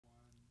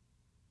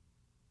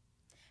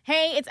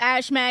Hey, it's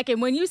ASHMAC,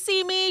 and when you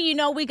see me, you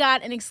know we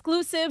got an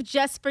exclusive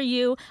just for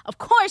you. Of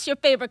course, your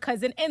favorite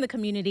cousin in the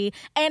community.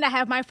 And I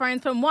have my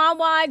friends from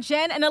Wawa,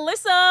 Jen and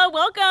Alyssa.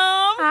 Welcome.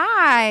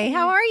 Hi,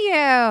 how are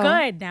you?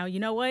 Good. Now,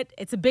 you know what?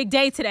 It's a big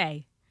day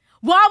today.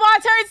 Wawa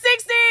turned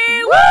 60!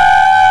 Woo!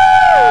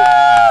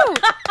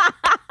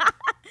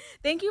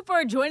 Thank you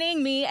for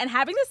joining me and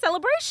having this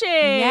celebration.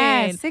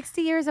 Yes,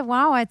 60 years of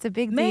Wawa. It's a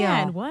big deal.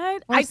 Man,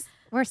 what?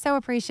 We're so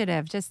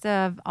appreciative just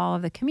of all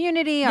of the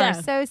community, our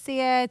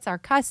associates, our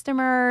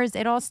customers.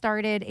 It all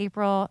started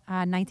April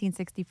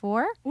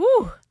 1964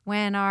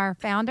 when our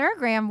founder,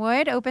 Graham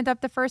Wood, opened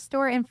up the first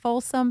store in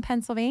Folsom,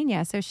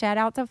 Pennsylvania. So shout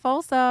out to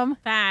Folsom.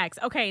 Facts.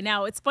 Okay,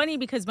 now it's funny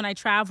because when I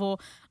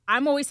travel,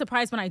 I'm always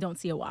surprised when I don't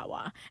see a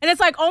Wawa. And it's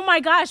like, oh my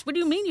gosh, what do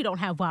you mean you don't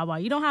have Wawa?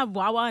 You don't have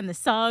Wawa in the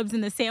subs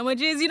and the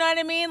sandwiches, you know what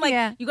I mean?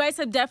 Like, you guys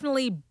have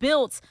definitely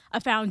built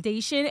a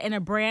foundation and a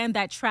brand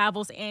that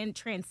travels and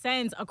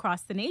transcends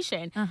across the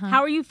nation.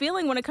 How are you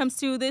feeling when it comes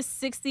to this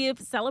 60th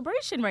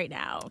celebration right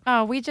now?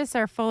 Oh, we just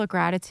are full of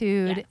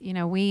gratitude. Yeah. You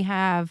know, we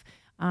have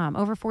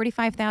over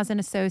 45,000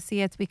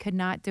 associates. We could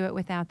not do it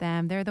without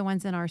them. They're the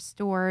ones in our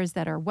stores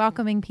that are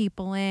welcoming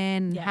people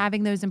in,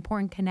 having those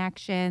important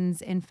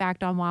connections. In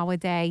fact, on Wawa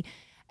Day,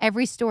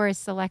 every store is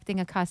selecting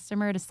a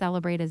customer to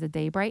celebrate as a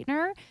day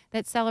brightener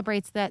that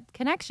celebrates that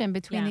connection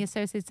between the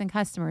associates and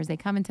customers. They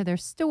come into their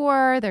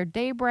store, they're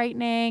day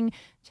brightening,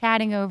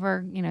 chatting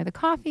over, you know, the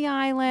coffee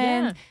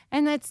island.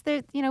 And that's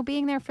the, you know,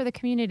 being there for the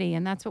community.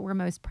 And that's what we're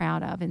most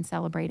proud of in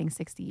celebrating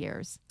 60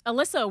 years.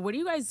 Alyssa, what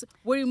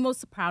are you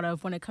most proud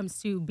of when it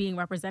comes to being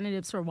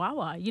representatives for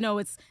Wawa? You know,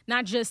 it's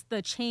not just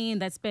the chain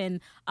that's been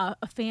a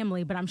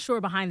family, but I'm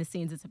sure behind the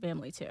scenes it's a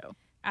family too.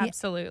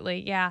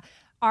 Absolutely. Yeah.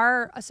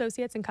 Our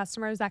associates and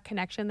customers, that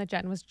connection that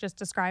Jen was just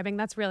describing,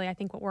 that's really, I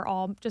think, what we're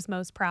all just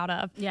most proud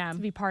of. To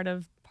be part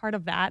of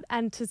that.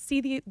 And to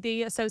see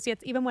the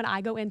associates, even when I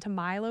go into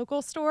my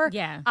local store,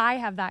 I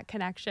have that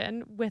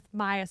connection with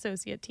my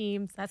associate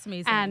teams. That's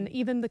amazing. And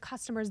even the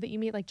customers that you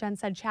meet, like Jen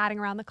said, chatting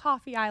around the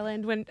coffee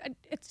island, when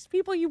it's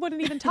people you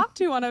wouldn't even talk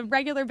to on a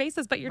regular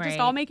basis, but you're just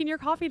all making your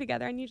coffee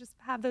together and you just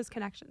have those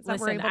connections that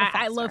we're able to foster.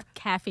 I love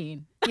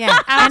caffeine. Yeah,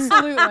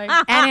 absolutely.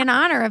 And in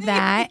honor of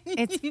that,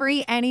 it's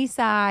free any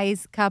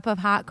size cup of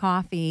hot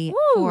coffee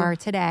for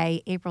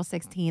today, April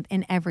 16th,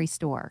 in every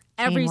store.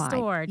 Every chain-wide.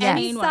 store. Yes.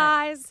 Any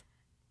size.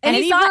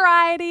 Any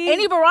variety.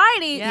 Any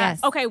variety.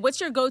 Yes. Okay, what's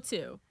your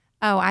go-to?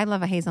 Oh, I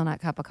love a hazelnut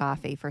cup of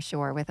coffee for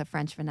sure with a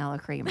French vanilla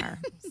creamer.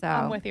 So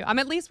I'm with you. I'm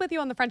at least with you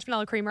on the French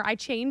vanilla creamer. I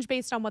change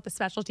based on what the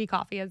specialty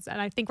coffee is.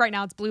 And I think right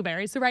now it's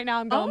blueberry. So right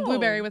now I'm going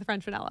blueberry with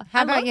French vanilla.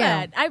 How about you?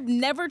 That. I've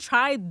never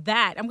tried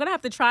that. I'm going to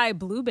have to try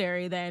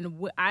blueberry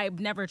then. I've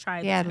never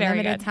tried that. Yeah,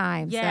 limited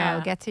time.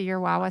 So get to your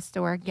Wawa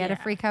store, get a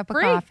free cup of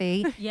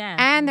coffee.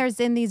 And there's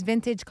in these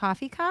vintage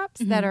coffee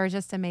cups that are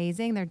just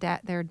amazing.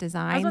 They're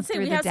designed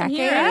through the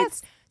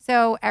decades.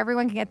 So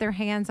everyone can get their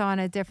hands on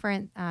a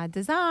different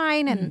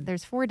design, and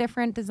there's 4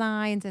 different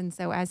designs. And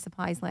so as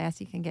supplies last,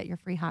 you can get your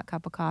free hot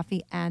cup of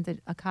coffee and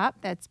a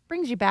cup that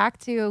brings you back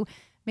to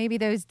maybe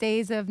those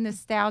days of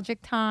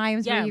nostalgic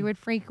times where you would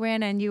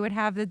frequent and you would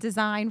have the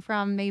design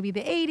from maybe the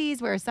 80s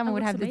where someone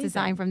would have the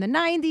design from the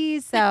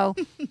 90s. So,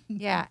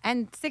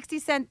 and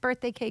 60-cent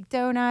birthday cake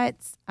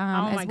donuts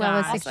as well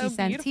as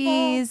 60-cent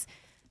teas.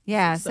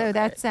 Yeah, so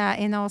that's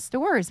in all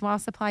stores while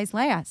supplies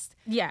last.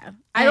 Yeah.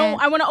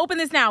 I want to open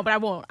this now, but I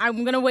won't.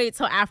 I'm going to wait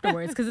till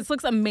afterwards because this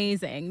looks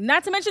amazing.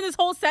 Not to mention this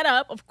whole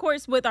setup, of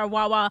course, with our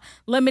Wawa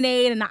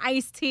lemonade and the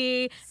iced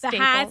tea, the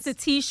hats, the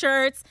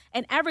T-shirts,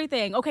 and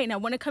everything. Okay, now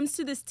when it comes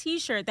to this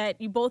T-shirt that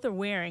you both are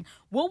wearing,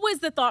 what was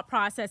the thought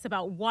process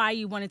about why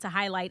you wanted to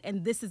highlight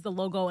and this is the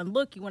logo and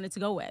look you wanted to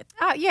go with?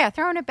 Oh, yeah,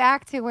 throwing it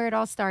back to where it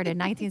all started,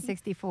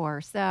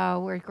 1964.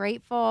 So we're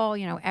grateful,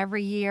 you know,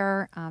 every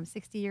year,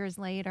 60 years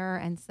later,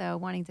 and so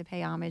wanting to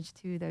pay homage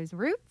to those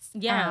roots.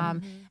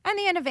 And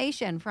the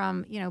innovation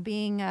from, you know,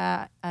 being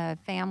a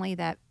family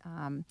that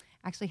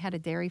actually had a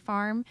dairy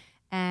farm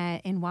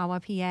in Wawa,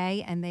 PA,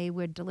 and they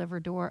would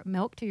deliver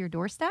milk to your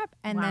doorstep.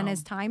 And then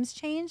as times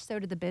changed, so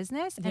did the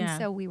business. And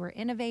so we were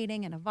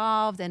innovating and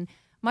evolved. And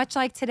much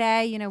like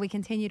today, you know, we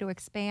continue to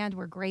expand.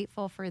 We're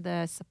grateful for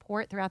the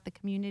support throughout the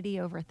community,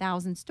 over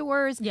 1,000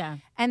 stores.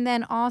 And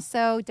then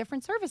also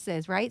different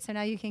services, right? So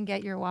now you can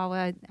get your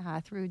Wawa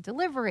through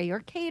delivery or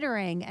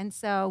catering. And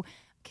so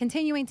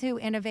continuing to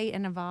innovate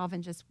and evolve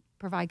and just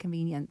provide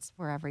convenience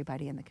for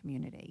everybody in the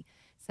community.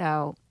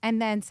 So,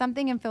 and then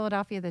something in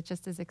Philadelphia that's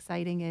just as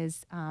exciting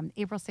is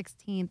April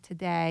 16th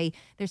today,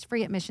 there's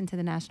free admission to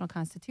the National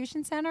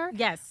Constitution Center.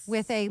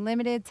 With a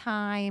limited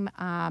time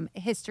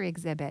history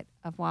exhibit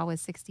of Wawa's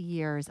 60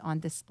 years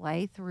on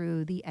display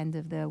through the end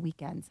of the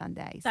weekend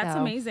Sunday. That's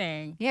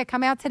amazing. Yeah,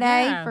 come out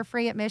today for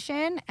free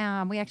admission.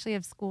 We actually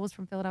have schools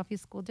from Philadelphia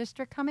School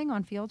District coming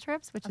on field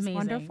trips, which is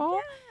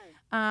wonderful.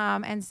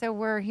 And so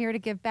we're here to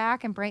give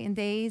back and brighten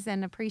days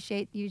and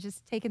appreciate you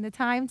just taking the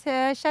time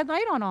to shed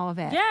light on all of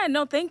it. Yeah,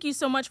 no, thank you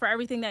so much for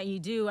everything that you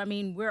do. I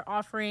mean, we're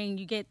offering,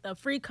 you get the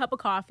free cup of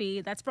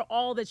coffee. That's for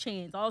all the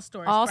chains, all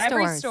stores. All stores.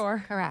 Every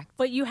store. Correct.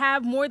 But you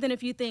have more than a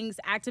few things,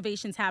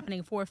 activations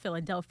happening for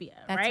Philadelphia,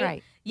 That's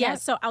right. Yeah.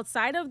 So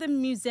outside of the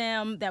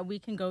museum that we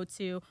can go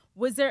to,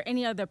 was there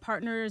any other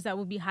partners that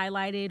would be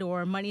highlighted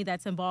or money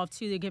that's involved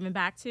too, they're giving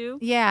back to?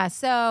 Yeah.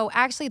 So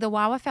actually the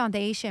Wawa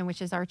Foundation,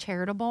 which is our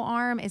charitable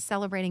arm, is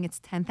celebrating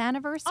its 10th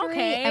anniversary.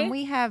 Okay. And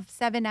we have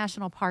 7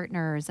 national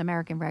partners: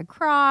 American Red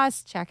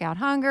Cross, Check Out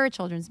Hunger,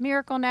 Children's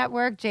Miracle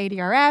Network,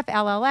 JDRF,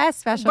 LLS,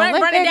 Special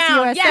Olympics,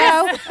 USO.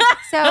 Yes.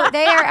 So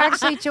they are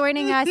actually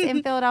joining us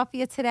in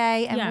Philadelphia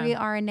today, and we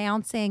are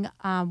announcing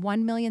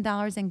 $1 million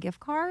in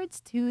gift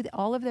cards to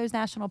all of those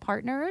national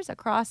partners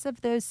across of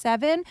those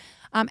 7.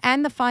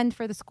 And the fund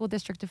for the School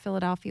District of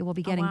Philadelphia will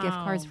be getting gift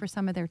cards for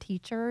some of their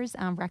teachers,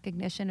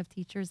 recognition of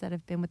teachers that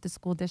have been with the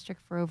school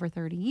district for over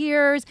 30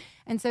 years.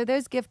 And so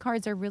those gift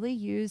cards are really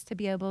used to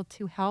be able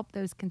to help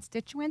those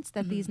constituents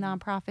that these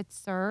nonprofits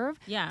serve.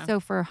 Yeah. So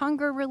for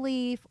hunger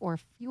relief or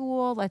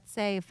fuel, let's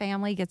say a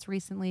family gets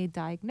recently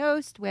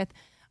diagnosed with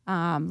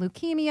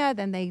leukemia,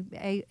 then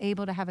they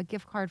able to have a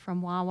gift card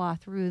from Wawa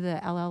through the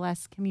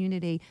LLS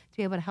community to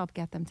be able to help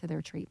get them to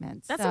their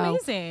treatments. That's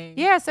amazing.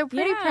 Yeah, so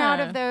pretty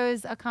proud of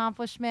those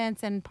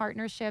accomplishments and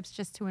partnerships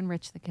just to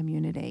enrich the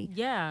community.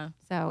 Yeah.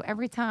 So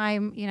every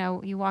time,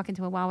 you walk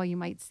into a Wawa, you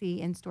might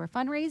see in-store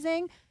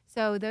fundraising.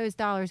 So those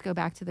dollars go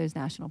back to those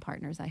national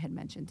partners I had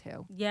mentioned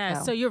too.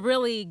 Yeah, so you're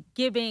really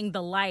giving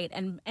the light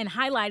and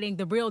highlighting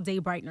the real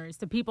day brighteners,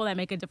 the people that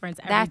make a difference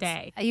every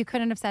day. You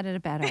couldn't have said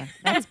it better.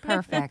 That's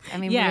perfect. I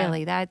mean,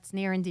 really, that's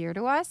near and dear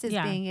to us is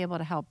being able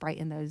to help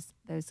brighten those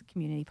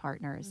community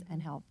partners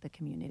and help the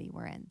community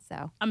we're in.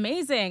 So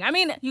amazing. I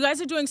mean, you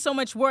guys are doing so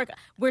much work.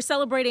 We're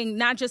celebrating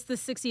not just the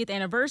 60th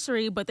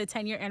anniversary, but the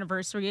 10-year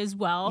anniversary as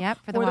well. Yep,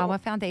 for the Wawa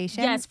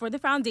Foundation. Yes, for the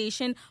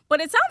foundation.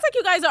 But it sounds like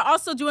you guys are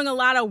also doing a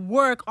lot of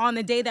work on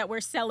the day that we're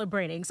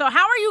celebrating. So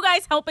how are you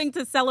guys helping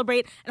to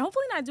celebrate and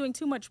hopefully not doing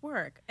too much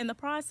work in the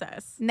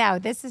process? No,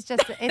 this is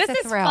just, it's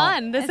a thrill.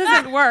 Fun. This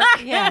isn't work.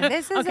 Yeah,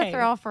 this is a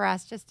thrill for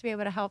us just to be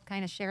able to help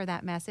kind of share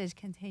that message,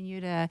 continue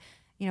to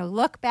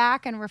look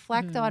back and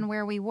reflect on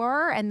where we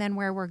were and then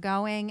where we're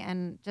going,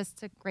 and just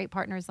to great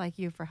partners like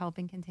you for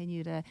helping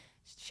continue to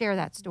share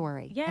that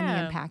story and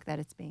the impact that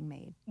it's being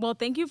made. Well,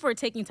 thank you for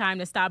taking time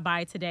to stop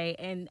by today.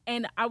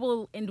 And I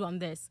will end on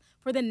this.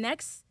 For the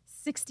next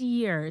 60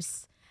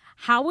 years,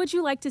 how would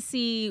you like to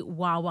see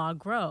Wawa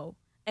grow?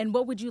 And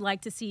what would you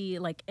like to see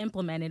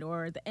implemented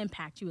or the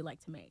impact you would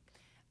like to make?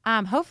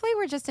 Hopefully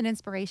we're just an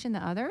inspiration to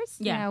others,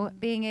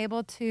 being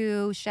able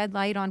to shed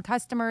light on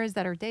customers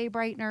that are day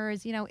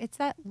brighteners. It's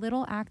that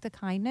little act of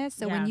kindness.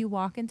 So when you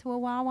walk into a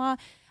Wawa,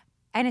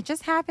 and it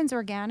just happens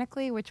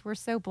organically, which we're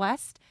so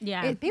blessed.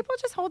 Yeah. People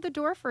just hold the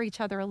door for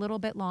each other a little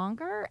bit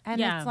longer, and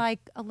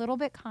it's a little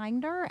bit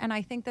kinder. And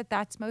I think that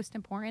that's most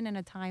important in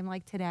a time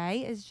like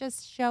today, is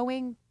just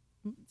showing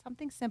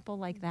something simple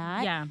like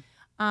that. Yeah.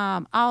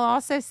 I'll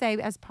also say,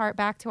 as part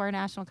back to our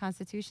National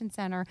Constitution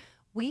Center,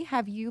 we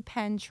have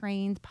UPenn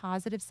trained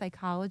positive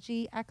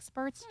psychology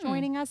experts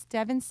joining us.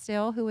 Devin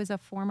Still, who is a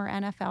former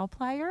NFL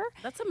player.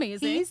 That's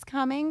amazing. He's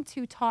coming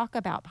to talk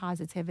about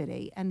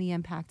positivity and the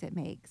impact it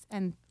makes.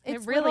 And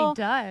it really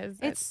does.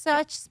 It's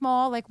such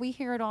small, we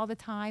hear it all the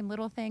time,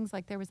 little things.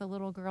 Like there was a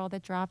little girl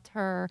that dropped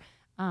her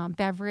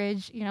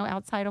beverage,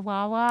 outside of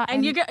Wawa.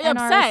 And you get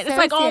upset. It's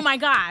like, oh my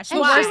gosh.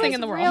 And worst she thing was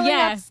in the world. Really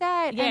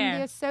upset. Yeah.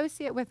 And the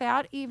associate,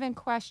 without even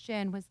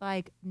question, was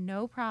like,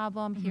 no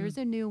problem. Here's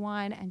a new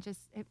one. And just,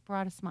 it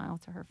brought a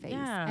smile to her face.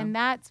 Yeah. And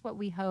that's what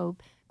we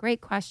hope.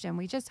 Great question.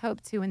 We just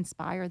hope to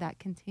inspire that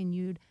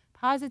continued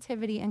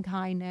positivity and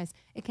kindness.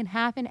 It can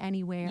happen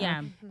anywhere.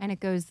 Yeah. And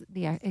it goes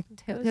it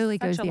totally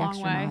goes the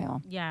extra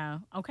mile. Yeah.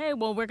 Okay.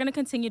 Well, we're going to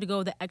continue to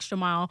go the extra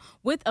mile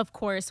with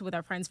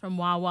our friends from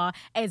Wawa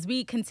as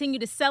we continue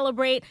to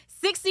celebrate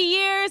 60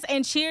 years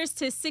and cheers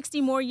to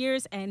 60 more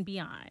years and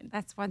beyond.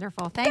 That's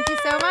wonderful. Thank you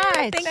so much.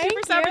 Thank you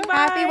for stopping by.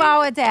 Happy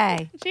Wawa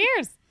Day.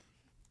 Cheers.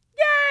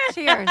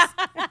 Yeah.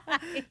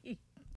 Cheers.